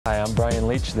Hi, I'm Brian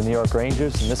Leetch of the New York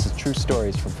Rangers, and this is True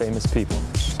Stories from Famous People.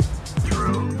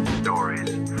 True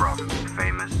Stories from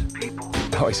Famous People.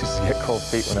 I always used to get cold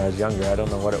feet when I was younger. I don't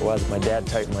know what it was. My dad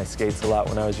tightened my skates a lot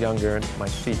when I was younger, and my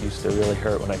feet used to really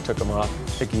hurt when I took them off.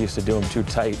 I think he used to do them too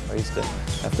tight. I used to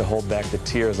have to hold back the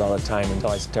tears all the time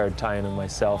until I started tying them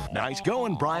myself. Nice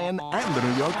going, Brian, and the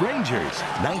New York Rangers,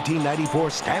 1994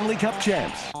 Stanley Cup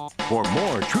champs. For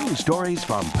more True Stories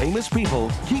from Famous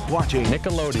People, keep watching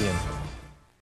Nickelodeon.